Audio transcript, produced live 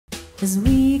as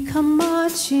we come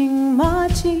marching,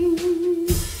 marching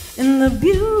in the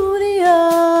beauty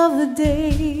of the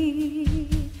day.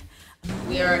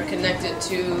 We are connected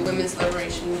to women's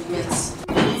liberation movements,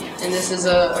 and this is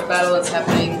a battle that's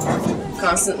happening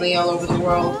constantly all over the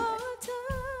world.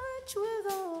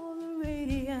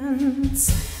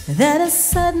 That a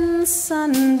sudden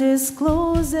sun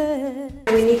discloses.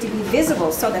 We need to be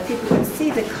visible so that people can see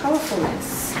the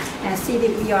colorfulness and see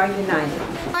that we are united.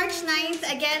 March 9th,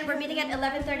 again, we're meeting at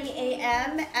 11:30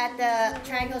 a.m. at the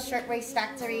Triangle Shirtwaist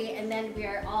Factory, and then we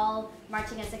are all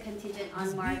marching as a contingent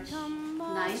on March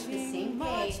 9th, the same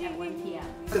day at 1 p.m.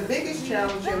 The biggest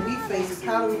challenge that we face is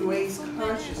how do we raise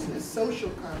consciousness, social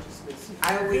consciousness.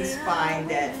 I always find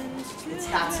that it's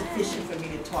not sufficient for me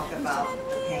to talk about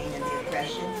the pain and the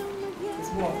oppression.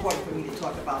 It's more important for me to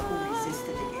talk about who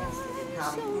resisted against it and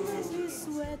how we resisted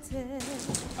against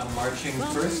it. I'm marching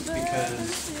first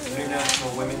because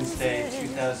International Women's Day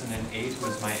 2008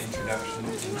 was my introduction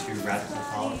into radical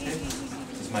politics.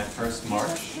 It was my first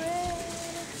march.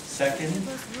 Second,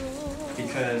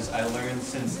 because I learned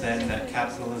since then that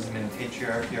capitalism and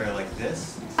patriarchy are like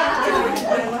this.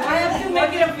 I have to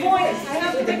make it a point. I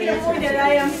have to make it a point that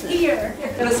I am here.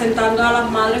 Representando a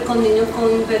las madres con niños con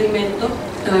impedimento,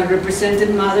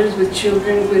 representing mothers with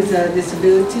children with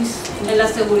disabilities, en la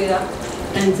seguridad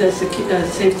and the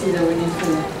safety that we need for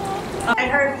them. I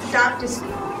heard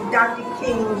Dr.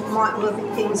 King, Martin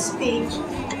Luther King's speech,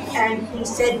 and he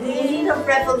said we need a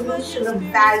revolution of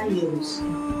values.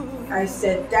 I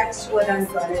said, that's what I'm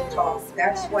going to talk.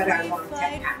 That's what I want to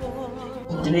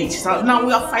happen. Great. So now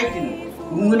we are fighting.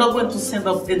 We're not going to send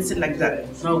up and sit like that.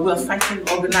 No, we are fighting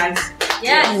organized.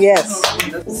 Yes.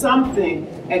 Yes. Something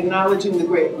acknowledging the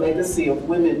great legacy of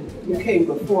women who came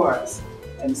before us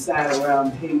and sat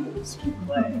around tables to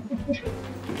play.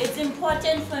 It's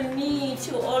important for me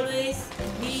to always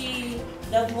be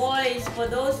the voice for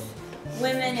those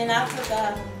women in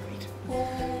Africa who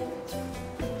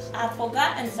are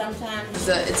forgotten sometimes.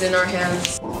 It's in our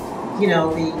hands. You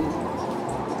know,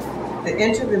 the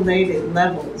interrelated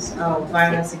levels of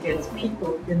violence against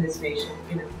people in this nation,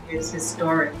 you know, is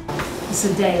historic. It's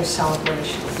a day of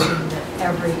celebration, meaning that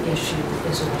every issue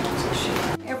is a woman's issue.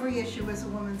 Every issue is a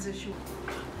woman's issue.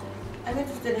 I'm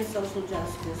interested in social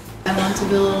justice. I want to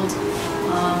build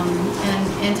an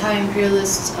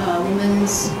anti-imperialist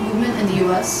women's movement in the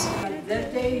U.S.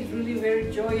 That day is really a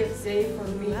very joyous day for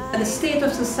me. The state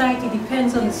of society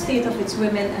depends on the state of its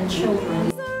women and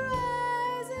children.